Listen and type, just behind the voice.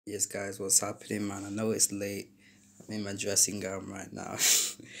Yes, guys, what's happening, man? I know it's late. I'm in my dressing gown right now,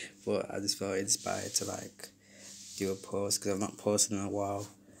 but I just felt inspired to do a post because I've not posted in a while.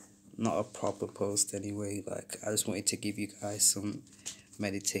 Not a proper post anyway. Like, I just wanted to give you guys some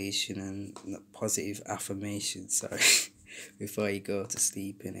meditation and positive affirmation. Sorry, before you go to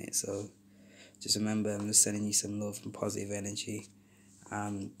sleep in it. So just remember, I'm just sending you some love and positive energy,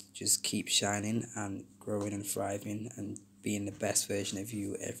 and just keep shining and growing and thriving and being the best version of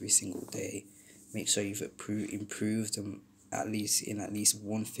you every single day. Make sure you've improved at least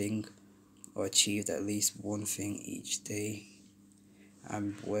one thing, or achieved at least one thing each day.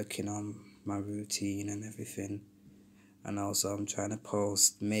 I'm working on my routine and everything, and also I'm trying to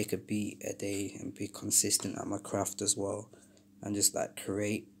make a beat a day and be consistent at my craft as well, and just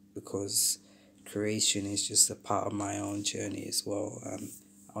create, because creation is just a part of my own journey as well.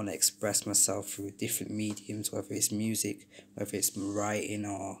 I want to express myself through different mediums, whether it's music, whether it's writing,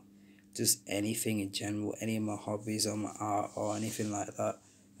 or just anything in general, any of my hobbies or my art or anything like that.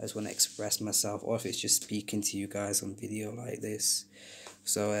 I just want to express myself, or if it's just speaking to you guys on video like this.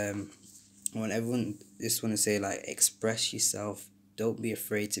 So I want everyone, just want to say, express yourself. Don't be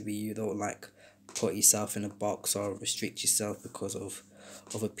afraid to be you. Don't put yourself in a box or restrict yourself because of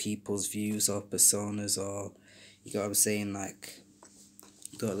other people's views or personas, or you know what I'm saying.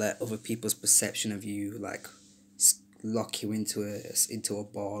 Don't let other people's perception of you lock you into a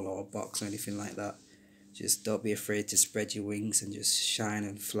ball or a box or anything like that. Just don't be afraid to spread your wings and just shine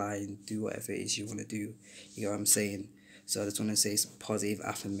and fly and do whatever it is you want to do. You know what I'm saying? So I just want to say some positive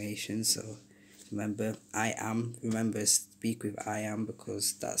affirmations. So remember, I am. Remember, speak with I am,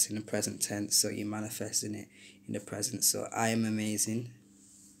 because that's in the present tense. So you're manifesting it in the present. So I am amazing.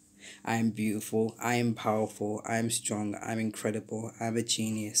 I am beautiful. I am powerful. I am strong. I'm incredible. I'm a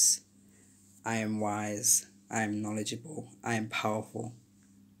genius. I am wise. I am knowledgeable. I am powerful.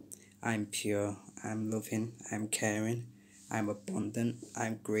 I'm pure. I'm loving. I'm caring. I'm abundant.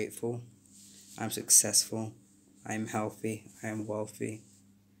 I'm grateful. I'm successful. I'm healthy. I'm wealthy.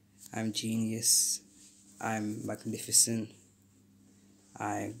 I'm genius. I'm magnificent.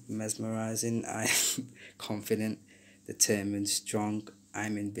 I'm mesmerizing. I'm confident, determined, strong.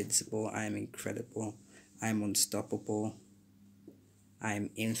 I'm invincible. I'm incredible. I'm unstoppable. I'm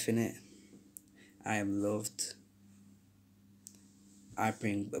infinite. I am loved. I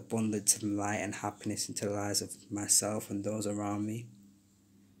bring abundance and light and happiness into the lives of myself and those around me.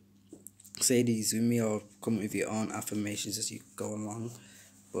 Say these with me, or come up with your own affirmations as you go along.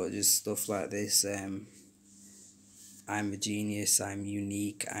 But just stuff like this. I'm a genius. I'm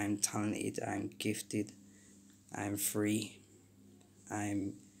unique. I'm talented. I'm gifted. I'm free.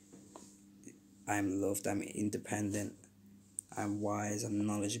 I'm I'm loved. I'm independent. I'm wise. I'm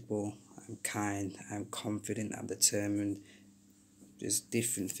knowledgeable. I'm kind. I'm confident. I'm determined. Just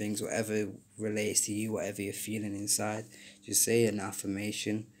different things, whatever relates to you, whatever you're feeling inside. Just say an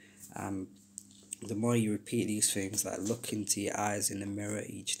affirmation. Um, the more you repeat these things, like look into your eyes in the mirror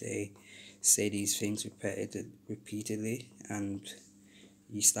each day, say these things repeatedly, and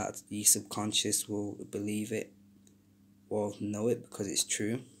your subconscious will believe it or know it because it's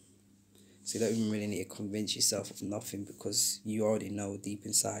true. So you don't even really need to convince yourself of nothing, because you already know deep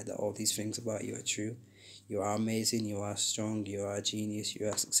inside that all these things about you are true. You are amazing, you are strong, you are a genius, you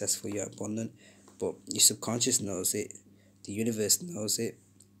are successful, you are abundant. But your subconscious knows it, the universe knows it.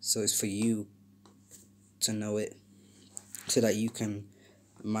 So it's for you to know it, so that you can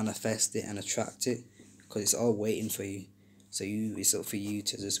manifest it and attract it, because it's all waiting for you. So it's up for you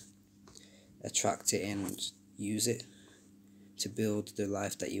to just attract it and use it to build the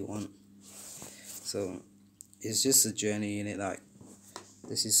life that you want. So it's just a journey in it.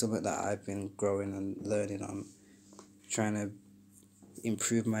 This is something that I've been growing and learning on, trying to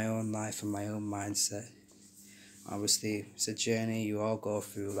improve my own life and my own mindset. Obviously, it's a journey. You all go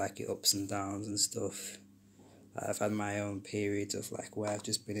through your ups and downs and stuff. I've had my own periods of where I've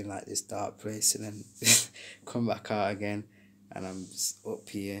just been in this dark place and then come back out again, and I'm just up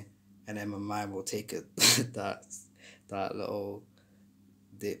here, and then my mind will take a that little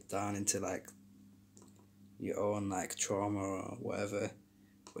dip down into your own trauma or whatever.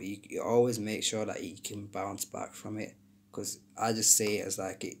 But you always make sure that you can bounce back from it, because I just see it as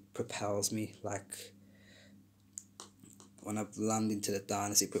it propels me. When I land into the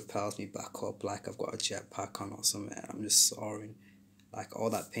darkness, it propels me back up like I've got a jetpack on or something, and I'm just soaring.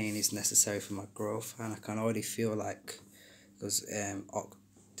 All that pain is necessary for my growth, and I can already feel because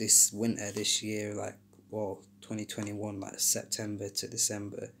this winter this year, 2021, September to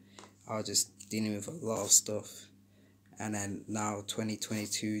December, I was just dealing with a lot of stuff, and then now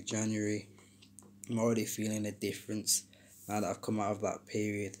 2022 January, I'm already feeling a difference. now that I've come out of that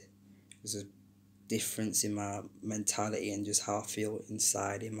period, there's a difference in my mentality and just how I feel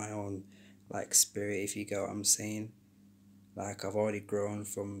inside in my own like spirit, if you get what I'm saying. Like I've already grown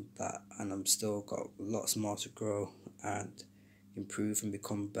from that, and I'm still got lots more to grow and improve and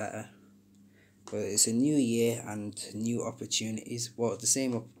become better. But it's a new year and new opportunities. Well, the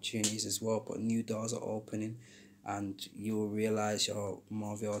same opportunities as well, but new doors are opening, and you will realize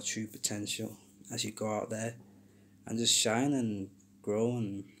more of your true potential as you go out there and just shine and grow,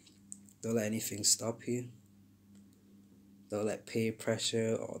 and don't let anything stop you. Don't let peer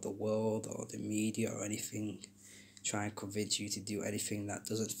pressure or the world or the media or anything try and convince you to do anything that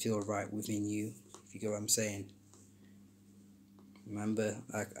doesn't feel right within you, if you get what I'm saying. Remember,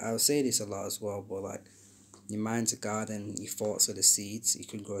 like I'll say this a lot as well, but like your mind's a garden, your thoughts are the seeds. You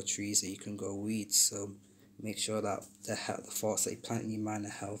can grow trees or you can grow weeds. So make sure that the thoughts that you plant in your mind are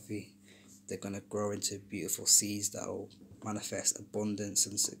healthy. They're gonna grow into beautiful seeds that will manifest abundance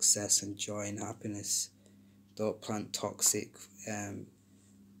and success and joy and happiness. Don't plant toxic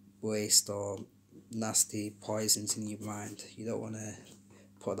waste or nasty poisons in your mind. You don't want to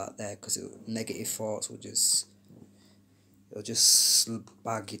put that there, because negative thoughts will just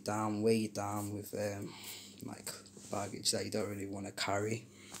bag you down, weigh you down with like baggage that you don't really want to carry.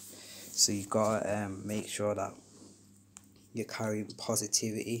 So you gotta make sure that you're carrying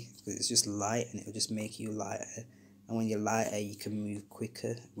positivity, because it's just light and it'll just make you lighter. And when you're lighter, you can move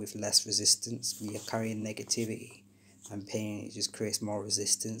quicker with less resistance. When you're carrying negativity and pain, it just creates more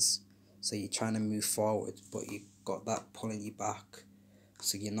resistance. So you're trying to move forward, but you got that pulling you back.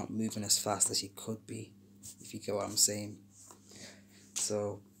 So you're not moving as fast as you could be, if you get what I'm saying.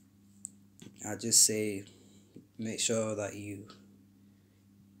 So I just say, make sure that you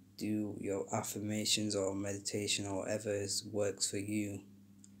do your affirmations or meditation or whatever works for you,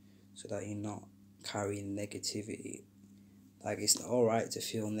 so that you're not carrying negativity. Like, it's alright to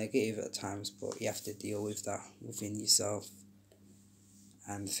feel negative at times, but you have to deal with that within yourself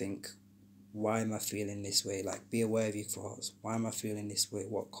and think, why am I feeling this way? Like, be aware of your thoughts. Why am I feeling this way?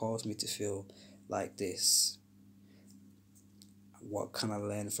 What caused me to feel like this? What can I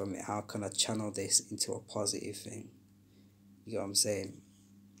learn from it? How can I channel this into a positive thing? You know what I'm saying?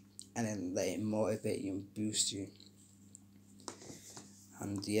 And then let it motivate you and boost you.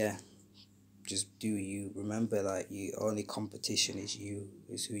 And yeah, just do you. Remember, like, your only competition is you,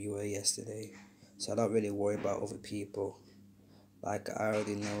 is who you were yesterday. So I don't really worry about other people. Like, I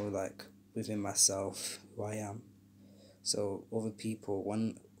already know, like, within myself who I am. So other people,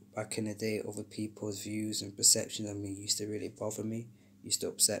 back in the day, other people's views and perception of me used to really bother me, used to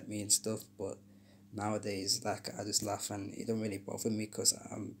upset me and stuff. But nowadays, like, I just laugh and it don't really bother me, because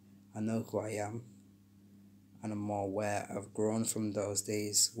I know who I am, and I'm more aware. I've grown from those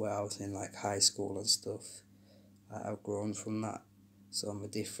days where I was in like high school and stuff. I've grown from that, so I'm a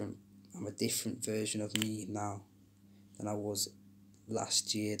different version of me now than I was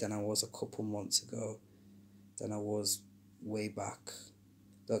last year, than I was a couple months ago, than I was way back.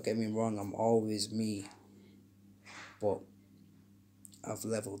 Don't get me wrong, I'm always me, but I've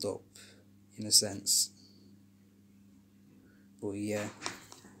leveled up in a sense. But yeah,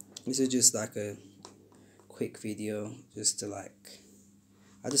 this is just like a quick video, just to like,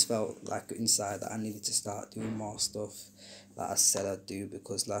 I just felt like inside that I needed to start doing more stuff that I said I'd do,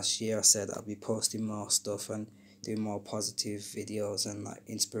 because last year I said I'd be posting more stuff and doing more positive videos and like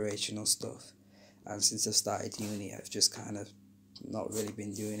inspirational stuff. And since I've started uni, I've just kind of not really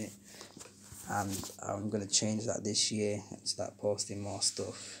been doing it. And I'm going to change that this year and start posting more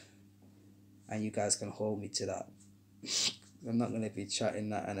stuff. And you guys can hold me to that. I'm not going to be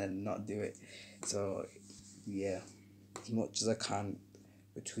chatting that and then not do it. So yeah, as much as I can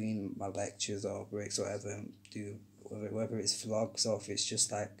between my lectures or breaks or whatever, do whether it's vlogs or if it's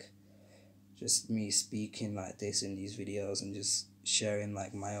just like just me speaking like this in these videos and just sharing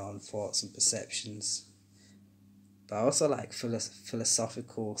like my own thoughts and perceptions. But I also like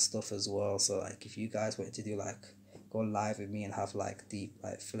philosophical stuff as well. So like, if you guys wanted to do like, go live with me and have like deep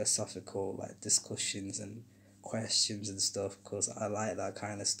like philosophical like discussions and questions and stuff, because I like that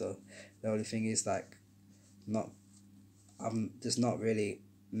kind of stuff. The only thing is, like, there's not really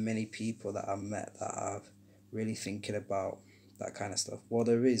many people that I've met that are really thinking about that kind of stuff. Well,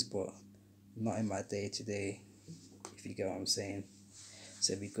 there is, but not in my day to day, if you get what I'm saying.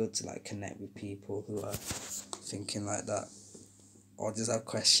 So it'd be good to like connect with people who are thinking like that, or just have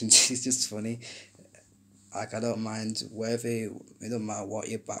questions. It's just funny. Like, I don't mind it don't matter what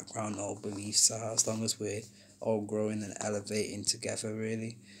your background or beliefs are, as long as we're all growing and elevating together,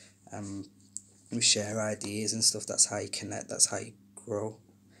 really. We share ideas and stuff. That's how you connect, that's how you grow.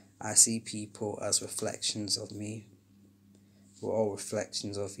 I see people as reflections of me, we're all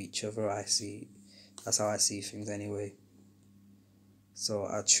reflections of each other. That's how I see things anyway. So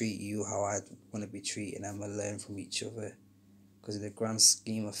I treat you how I want to be treated, and we learn from each other. Because in the grand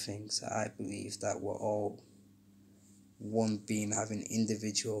scheme of things, I believe that we're all one being having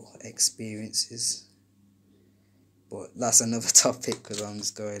individual experiences. But that's another topic because I'm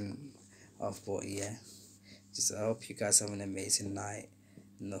just going off. But yeah, just I hope you guys have an amazing night,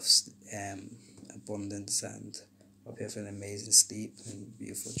 enough abundance, and hope you have an amazing sleep and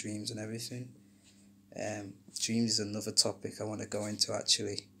beautiful dreams and everything. Dreams is another topic I want to go into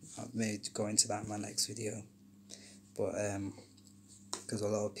actually. I may go into that in my next video. But because a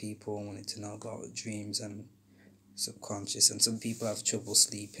lot of people wanted to know about dreams and subconscious, and some people have trouble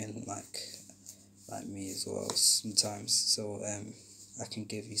sleeping like me as well sometimes. So I can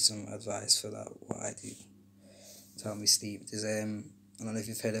give you some advice for that, what I do to help me sleep. There's I don't know if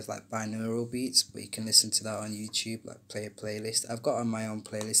you've heard of like binaural beats, but you can listen to that on YouTube, like play a playlist. I've got on my own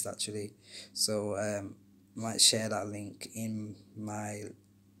playlist actually, so I might share that link in my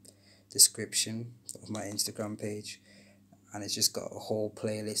description of my Instagram page, and it's just got a whole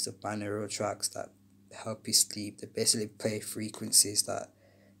playlist of binaural tracks that help you sleep. They basically play frequencies that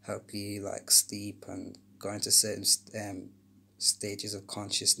help you like sleep and go into certain stages of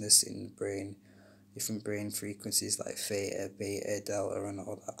consciousness in the brain, different brain frequencies like theta, beta, delta, and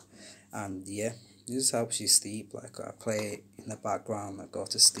all that. And yeah, it just helps you sleep. Like I play it in the background, I go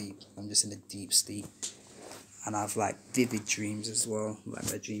to sleep. I'm just in a deep sleep, and I have like vivid dreams as well. Like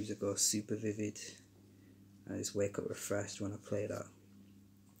my dreams go super vivid. I just wake up refreshed when I play that.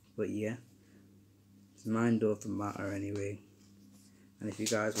 But yeah, it's mind over matter anyway. And if you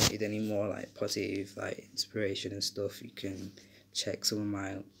guys wanted any more like positive like inspiration and stuff, you can check some of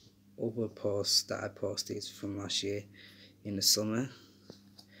my other posts that I posted from last year in the summer.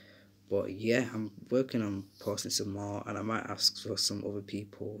 But yeah, I'm working on posting some more, and I might ask for some other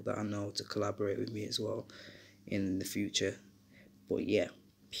people that I know to collaborate with me as well in the future. But yeah,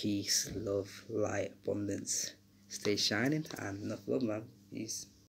 peace, love, light, abundance. Stay shining, and enough love, man. Peace.